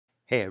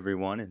Hey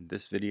everyone, in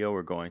this video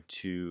we're going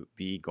to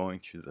be going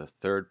through the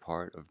third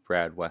part of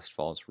Brad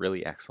Westfall's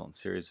really excellent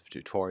series of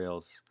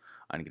tutorials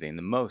on getting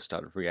the most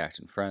out of React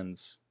and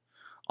Friends.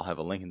 I'll have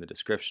a link in the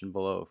description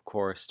below, of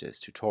course, to his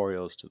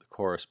tutorials, to the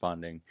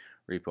corresponding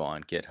repo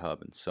on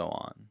GitHub, and so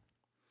on.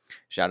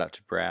 Shout out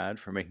to Brad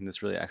for making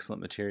this really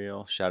excellent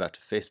material. Shout out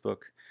to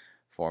Facebook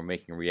for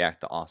making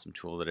React the awesome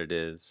tool that it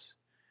is.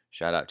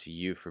 Shout out to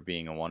you for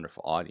being a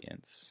wonderful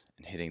audience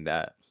and hitting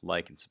that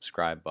like and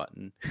subscribe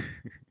button.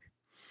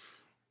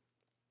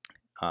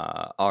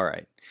 All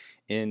right.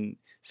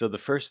 So the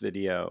first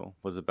video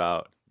was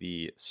about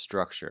the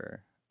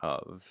structure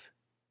of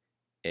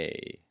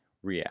a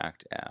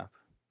React app.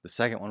 The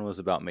second one was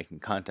about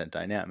making content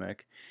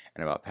dynamic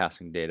and about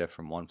passing data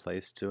from one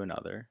place to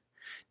another.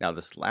 Now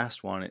this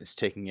last one is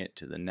taking it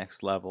to the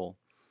next level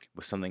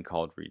with something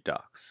called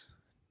Redux.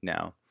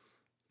 Now,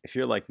 if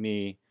you're like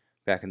me,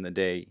 back in the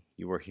day,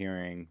 you were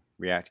hearing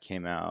React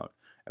came out.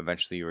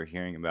 Eventually you were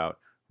hearing about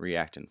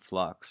React and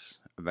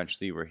Flux.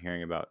 Eventually you were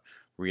hearing about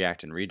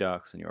React and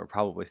Redux, and you were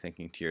probably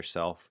thinking to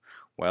yourself,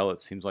 well, it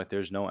seems like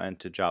there's no end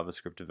to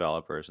JavaScript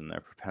developers and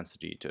their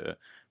propensity to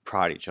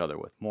prod each other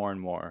with more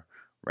and more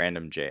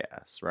random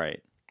JS,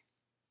 right?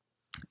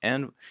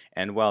 And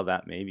while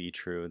that may be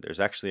true,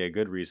 there's actually a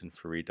good reason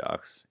for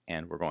Redux,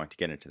 and we're going to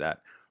get into that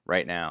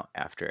right now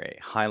after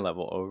a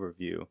high-level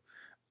overview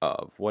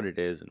of what it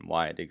is and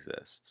why it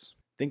exists.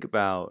 Think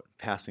about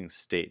passing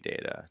state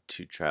data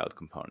to child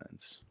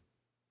components.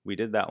 We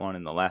did that one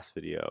in the last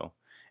video,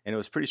 and it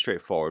was pretty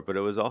straightforward, but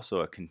it was also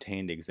a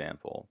contained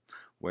example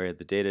where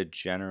the data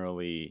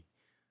generally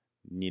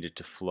needed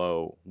to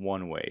flow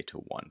one way to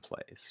one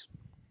place.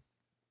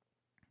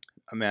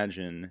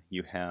 Imagine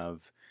you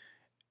have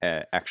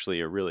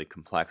actually a really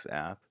complex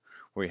app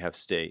where you have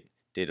state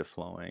data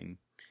flowing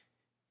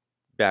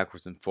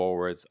backwards and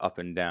forwards, up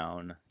and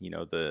down,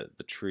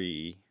 the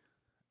tree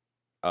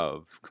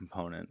of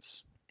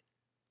components.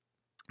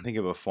 Think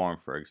of a form,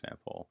 for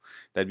example.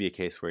 That'd be a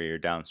case where your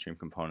downstream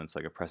components,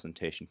 like a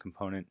presentation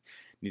component,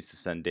 needs to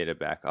send data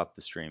back up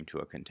the stream to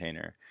a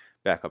container,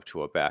 back up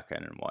to a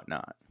backend and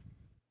whatnot.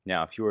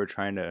 Now, if you were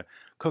trying to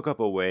cook up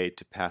a way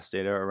to pass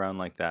data around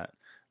like that,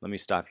 let me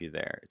stop you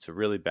there. It's a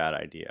really bad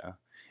idea,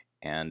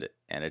 and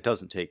it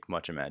doesn't take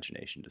much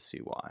imagination to see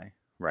why,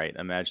 right?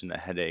 Imagine the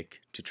headache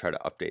to try to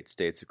update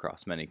states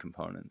across many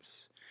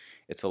components.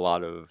 It's a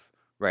lot of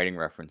writing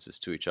references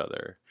to each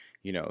other,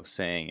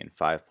 saying in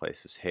 5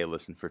 places, hey,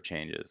 listen for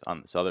changes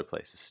on this other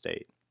place's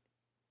state,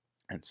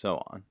 and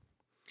so on.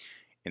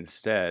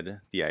 Instead,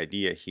 the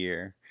idea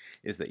here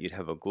is that you'd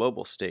have a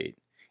global state,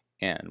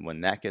 and when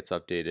that gets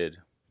updated,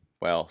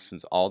 well,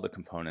 since all the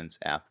components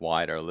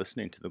app-wide are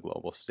listening to the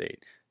global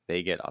state,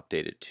 they get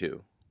updated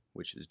too,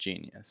 which is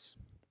genius.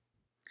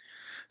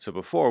 So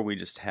before, we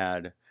just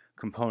had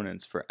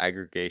components for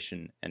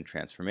aggregation and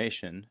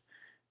transformation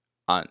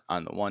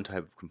on the one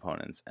type of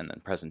components, and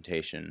then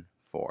presentation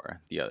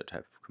for the other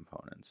type of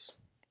components.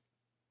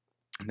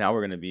 Now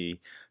we're going to be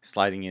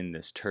sliding in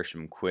this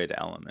tertium quid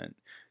element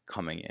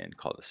coming in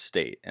called a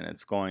state, and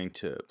it's going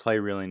to play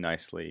really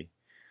nicely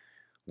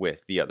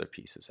with the other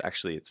pieces.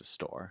 Actually, it's a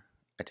store.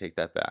 I take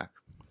that back.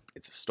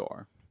 It's a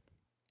store.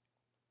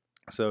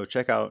 So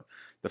check out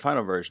the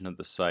final version of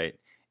the site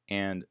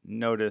and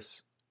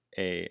notice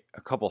a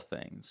couple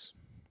things.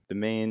 The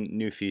main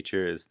new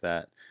feature is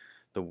that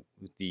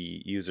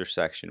the user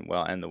section,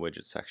 well, and the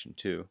widget section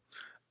too,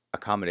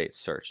 accommodates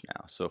search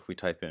now. So if we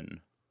type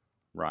in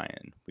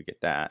Ryan, we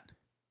get that.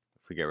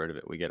 If we get rid of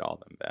it, we get all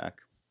of them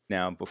back.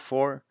 Now,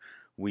 before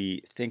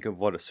we think of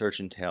what a search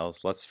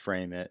entails, let's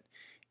frame it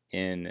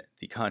in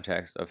the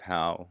context of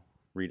how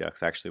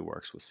Redux actually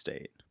works with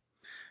state.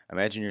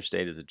 Imagine your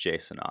state is a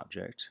JSON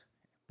object,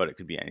 but it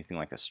could be anything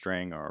like a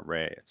string or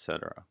array,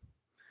 etc.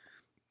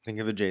 Think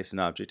of a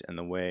JSON object and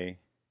the way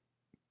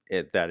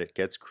that it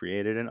gets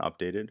created and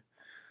updated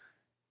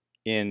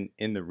in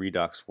the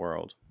Redux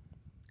world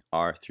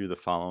are through the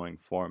following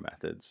 4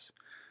 methods.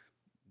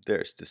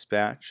 There's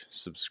dispatch,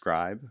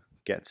 subscribe,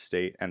 get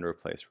state, and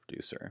replace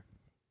reducer.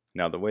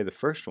 Now the way the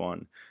first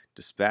one,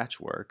 dispatch,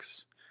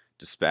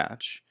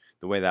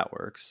 the way that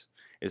works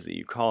is that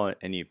you call it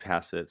and you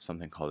pass it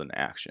something called an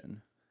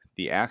action.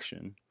 The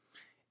action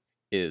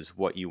is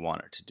what you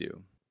want it to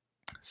do.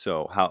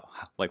 So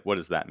what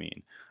does that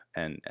mean?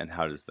 And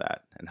how does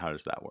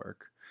that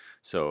work?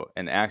 So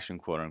an action,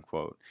 quote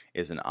unquote,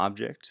 is an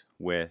object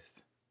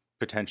with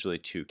potentially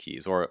 2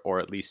 keys or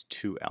at least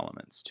 2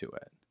 elements to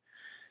it.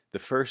 The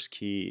first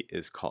key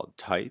is called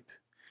type,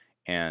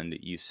 and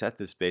you set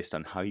this based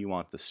on how you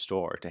want the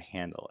store to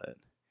handle it.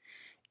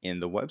 In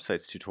the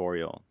website's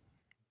tutorial,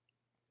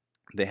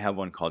 they have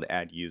one called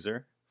add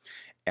user.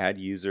 Add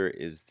user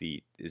is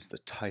the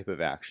type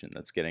of action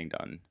that's getting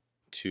done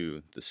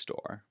to the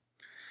store.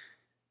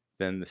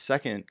 Then the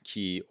second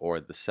key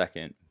or the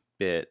second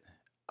bit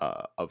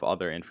of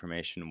other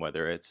information,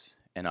 whether it's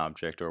an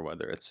object or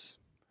whether it's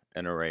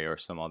an array or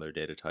some other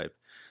data type,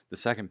 the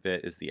second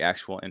bit is the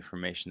actual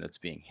information that's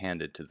being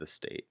handed to the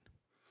state.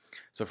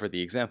 So for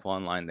the example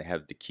online, they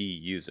have the key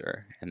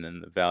user, and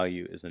then the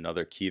value is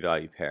another key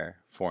value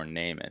pair for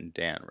name and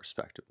Dan,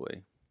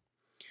 respectively.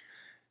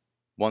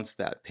 Once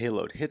that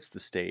payload hits the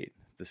state,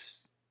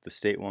 the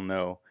state will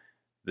know,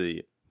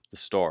 the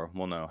store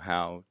will know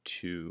how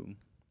to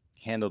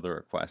handle the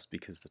request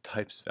because the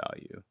type's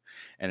value,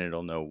 and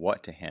it'll know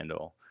what to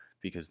handle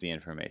because the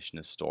information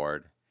is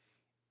stored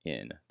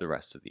in the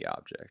rest of the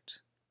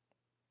object,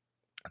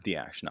 the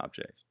action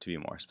object, to be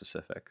more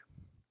specific.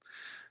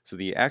 So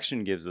the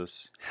action gives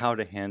us how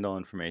to handle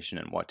information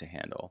and what to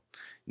handle.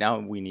 Now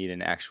we need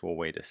an actual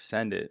way to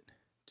send it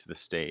to the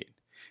state,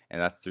 and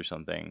that's through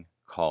something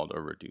called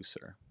a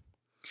reducer.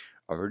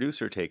 A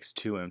reducer takes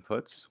two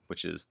inputs,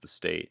 which is the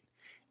state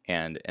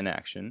and an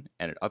action,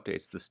 and it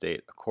updates the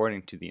state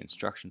according to the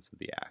instructions of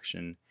the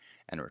action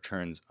and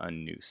returns a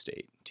new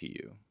state to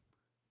you.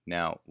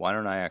 Now, why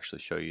don't I actually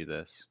show you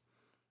this?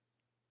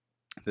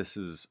 This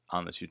is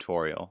on the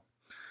tutorial.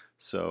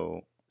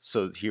 So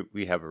here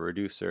we have a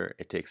reducer.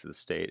 It takes the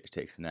state, it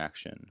takes an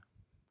action,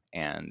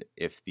 and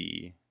if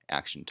the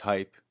action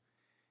type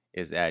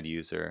is add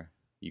user,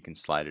 you can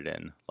slide it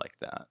in like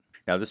that.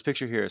 Now this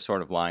picture here is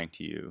sort of lying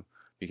to you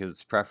because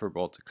it's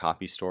preferable to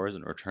copy stores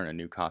and return a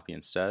new copy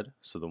instead.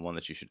 So the one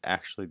that you should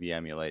actually be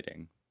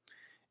emulating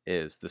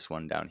is this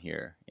one down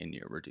here in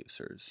your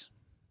reducers.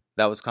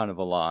 That was kind of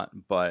a lot,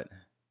 but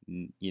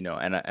you know,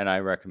 and I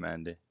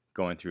recommend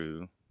going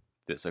through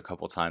this a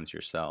couple times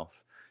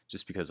yourself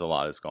just because a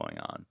lot is going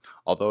on.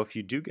 Although if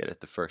you do get it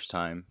the first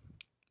time,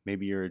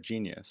 maybe you're a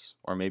genius,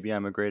 or maybe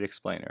I'm a great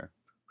explainer.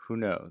 Who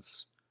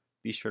knows?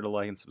 Be sure to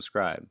like and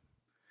subscribe.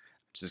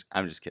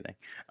 I'm just kidding.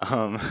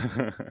 Um,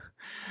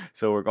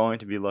 so we're going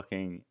to be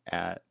looking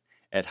at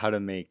how to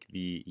make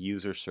the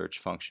user search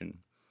function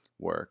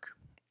work.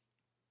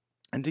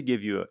 And to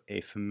give you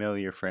a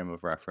familiar frame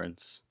of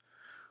reference,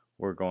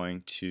 we're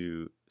going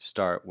to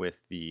start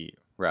with the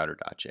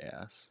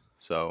router.js.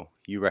 So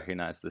you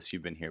recognize this,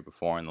 you've been here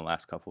before in the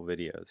last couple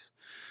videos.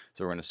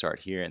 So we're going to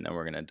start here and then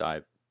we're going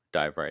to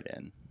dive right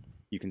in.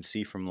 You can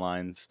see from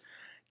lines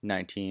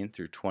 19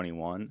 through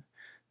 21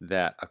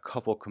 that a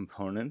couple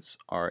components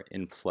are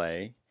in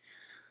play,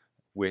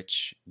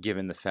 which,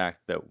 given the fact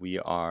that we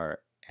are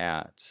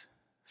at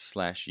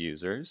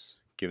 /users,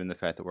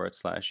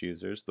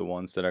 the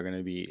ones that are going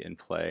to be in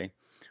play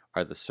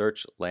are the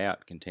search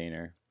layout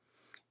container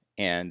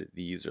and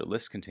the user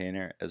list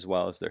container, as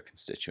well as their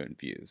constituent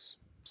views.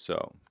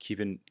 So keep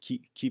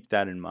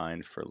that in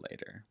mind for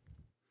later.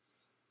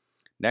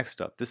 Next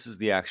up, this is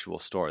the actual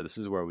store. This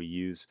is where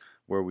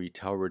we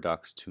tell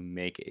Redux to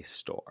make a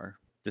store.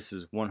 This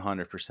is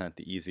 100%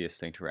 the easiest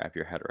thing to wrap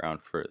your head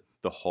around for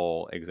the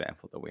whole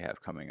example that we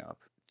have coming up.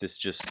 This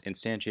just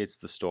instantiates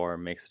the store,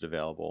 makes it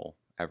available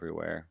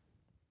everywhere,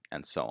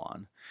 and so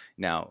on.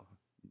 Now,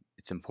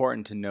 it's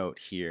important to note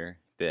here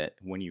that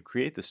when you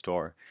create the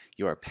store,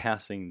 you are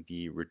passing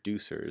the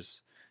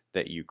reducers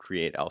that you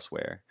create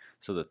elsewhere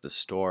so that the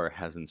store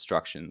has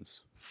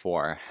instructions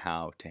for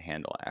how to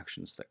handle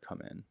actions that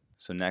come in.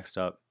 So next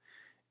up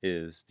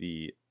is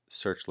the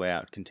search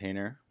layout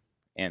container,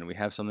 and we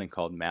have something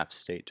called map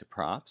state to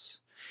props,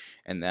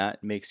 and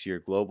that makes your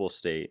global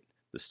state,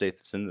 the state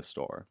that's in the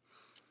store,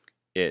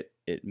 it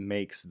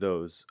makes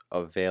those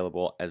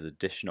available as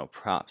additional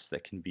props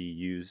that can be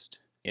used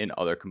in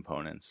other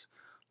components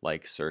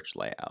like search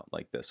layout,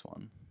 like this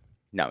one.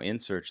 Now in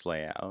search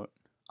layout,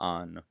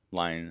 on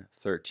line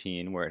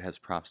 13 where it has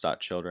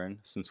props.children,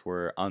 since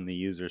we're on the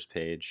users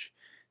page,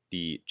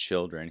 the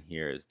children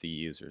here is the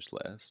users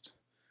list,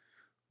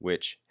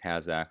 which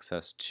has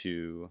access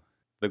to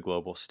the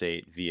global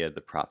state via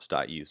the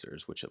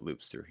props.users, which it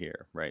loops through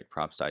here, right?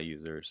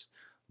 Props.users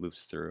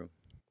loops through.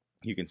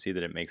 You can see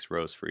that it makes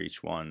rows for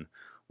each one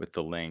with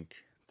the link,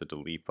 the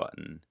delete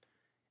button,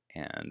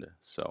 and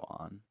so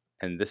on.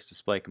 And this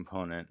display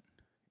component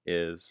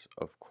is,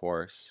 of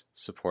course,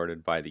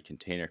 supported by the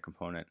container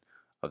component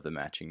of the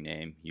matching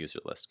name user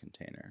list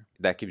container.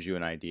 That gives you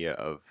an idea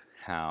of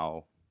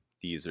how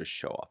the users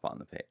show up on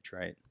the page,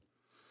 right?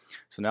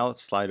 So now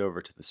let's slide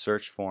over to the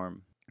search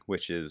form,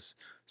 which is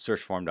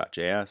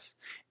searchform.js,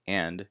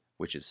 and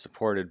which is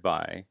supported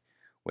by,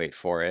 wait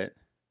for it,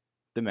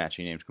 the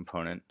matching named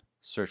component,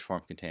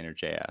 searchform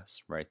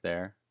container.js, right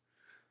there.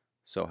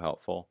 So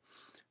helpful.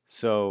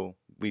 So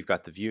we've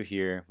got the view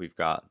here, we've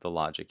got the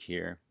logic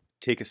here.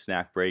 Take a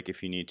snack break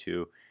if you need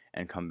to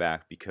and come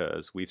back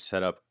because we've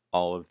set up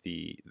all of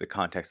the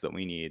context that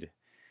we need,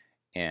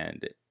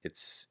 and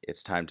it's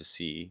time to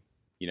see,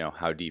 you know,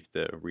 how deep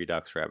the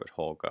Redux rabbit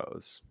hole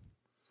goes.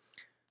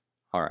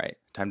 All right,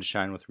 time to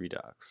shine with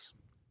Redux.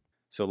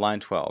 So line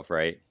 12,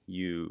 right?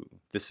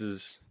 This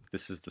is the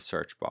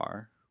search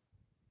bar.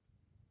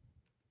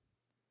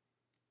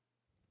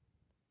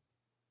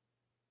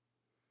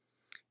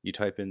 You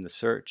type in the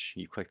search,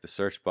 you click the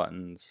search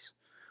buttons.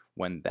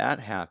 When that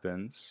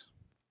happens,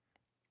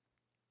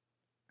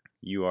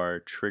 you are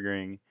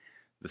triggering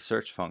the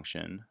search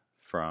function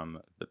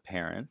from the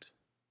parent,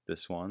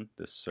 this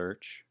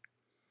search.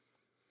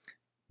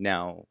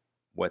 Now,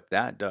 what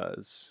that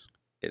does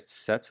it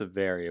sets a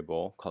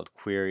variable called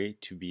query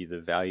to be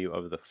the value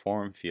of the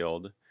form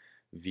field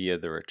via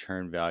the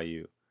return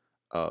value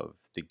of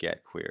the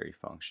getQuery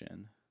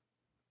function,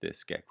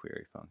 this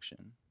getQuery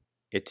function.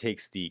 It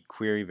takes the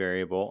query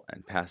variable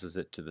and passes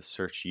it to the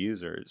search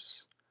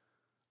users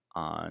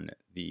on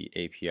the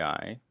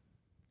API,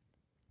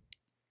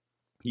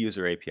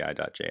 user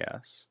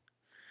API.js,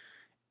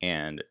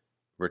 and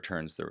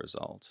returns the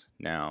result.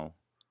 Now,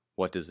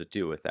 what does it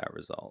do with that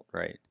result,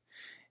 right?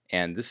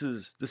 And this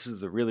is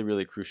the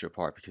really crucial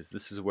part, because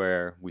this is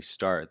where we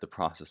start the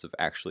process of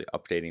actually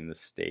updating the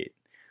state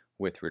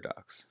with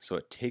Redux. So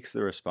it takes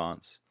the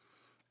response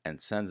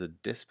and sends a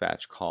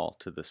dispatch call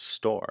to the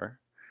store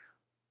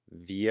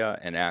via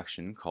an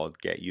action called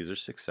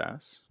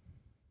getUserSuccess,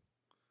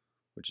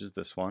 which is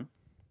this one.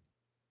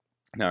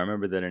 Now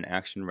remember that an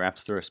action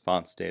wraps the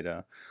response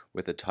data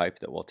with a type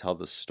that will tell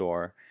the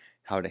store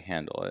how to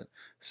handle it.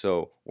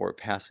 So we're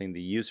passing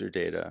the user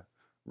data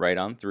right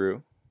on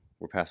through.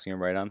 We're passing it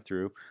right on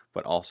through,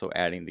 but also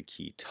adding the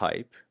key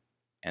type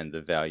and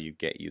the value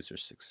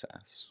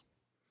getUserSuccess.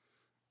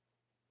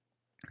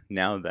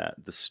 Now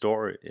that the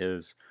store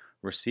is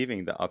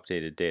receiving the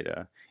updated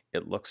data,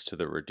 it looks to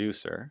the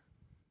reducer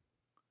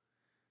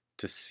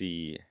to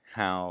see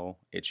how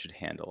it should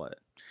handle it.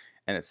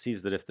 And it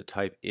sees that if the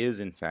type is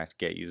in fact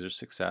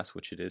getUserSuccess,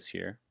 which it is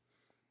here,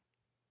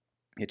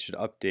 it should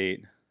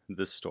update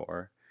the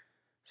store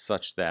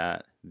such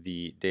that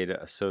the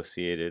data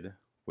associated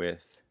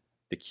with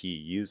the key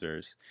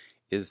users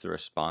is the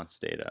response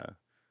data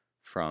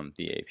from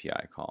the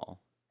API call.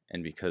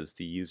 And because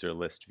the user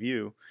list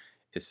view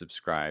is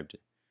subscribed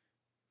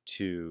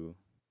to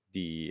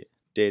the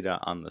data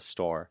on the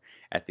store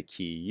at the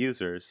key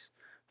users,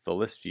 the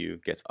list view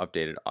gets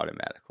updated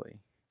automatically.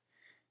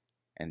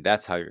 And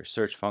that's how your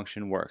search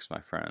function works,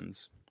 my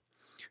friends.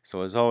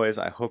 So as always,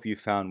 I hope you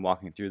found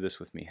walking through this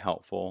with me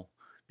helpful.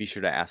 Be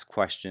sure to ask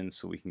questions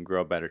so we can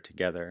grow better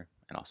together,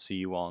 and I'll see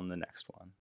you all in the next one.